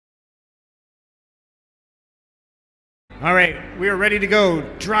All right, we are ready to go.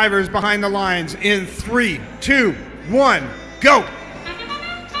 Drivers behind the lines in 3, 2, 1, go.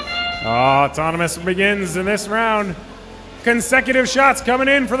 Autonomous begins in this round. Consecutive shots coming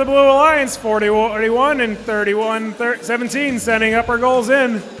in for the Blue Alliance, 41 and 31-17, sending upper goals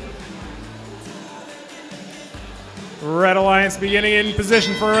in. Red Alliance beginning in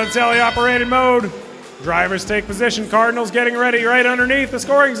position for a teleoperated mode. Drivers take position. Cardinals getting ready right underneath the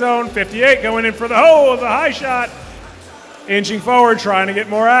scoring zone. 58 going in for the high shot. Inching forward, trying to get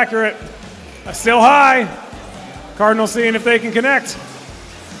more accurate. Still high. Cardinals seeing if they can connect.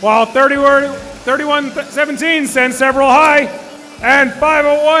 While 31-17 sends several high. And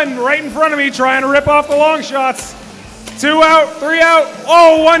 501 right in front of me trying to rip off the long shots. 2 out, 3 out.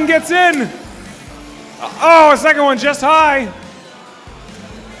 Oh, 1 gets in. Oh, a second one just high.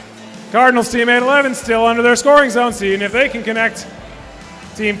 Cardinals team 811 still under their scoring zone, seeing if they can connect.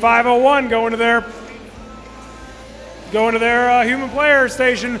 Team 501 going to their human player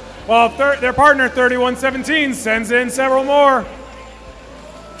station, while their partner 31-17 sends in several more.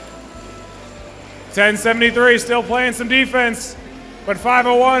 1073 still playing some defense, but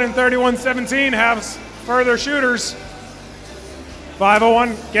 501 and 31-17 have further shooters.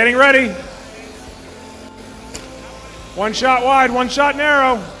 501 getting ready. 1 shot wide, 1 shot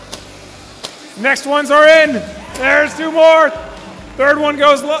narrow. Next ones are in. There's 2 more. Third one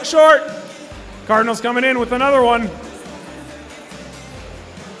goes short. Cardinals coming in with another one.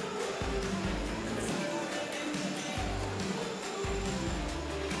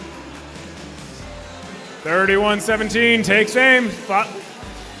 (31-17) takes aim.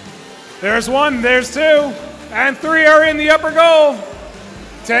 There's 1, there's 2, and 3 are in the upper goal.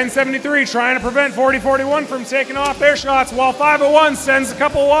 1073 trying to prevent 4041 from taking off their shots, while 501 sends a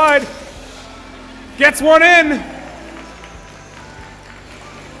couple wide. Gets 1 in.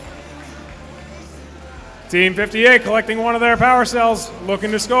 Team 58 collecting one of their power cells,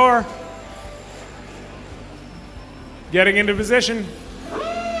 looking to score. Getting into position.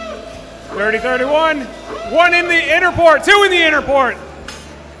 30-31. 1 in the inner port, 2 in the inner port.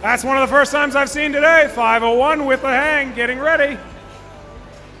 That's one of the first times I've seen today. 501 with the hang, getting ready.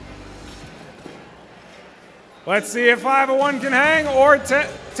 Let's see if 501 can hang or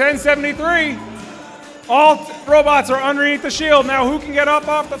 1073. All robots are underneath the shield. Now who can get up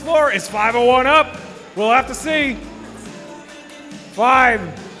off the floor? Is 501 up? We'll have to see. 5,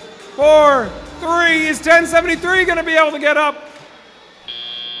 4, 3. Is 1073 going to be able to get up?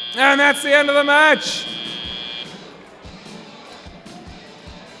 And that's the end of the match.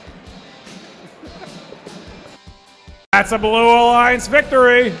 That's a Blue Alliance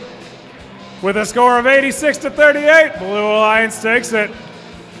victory. With a score of 86-38, Blue Alliance takes it.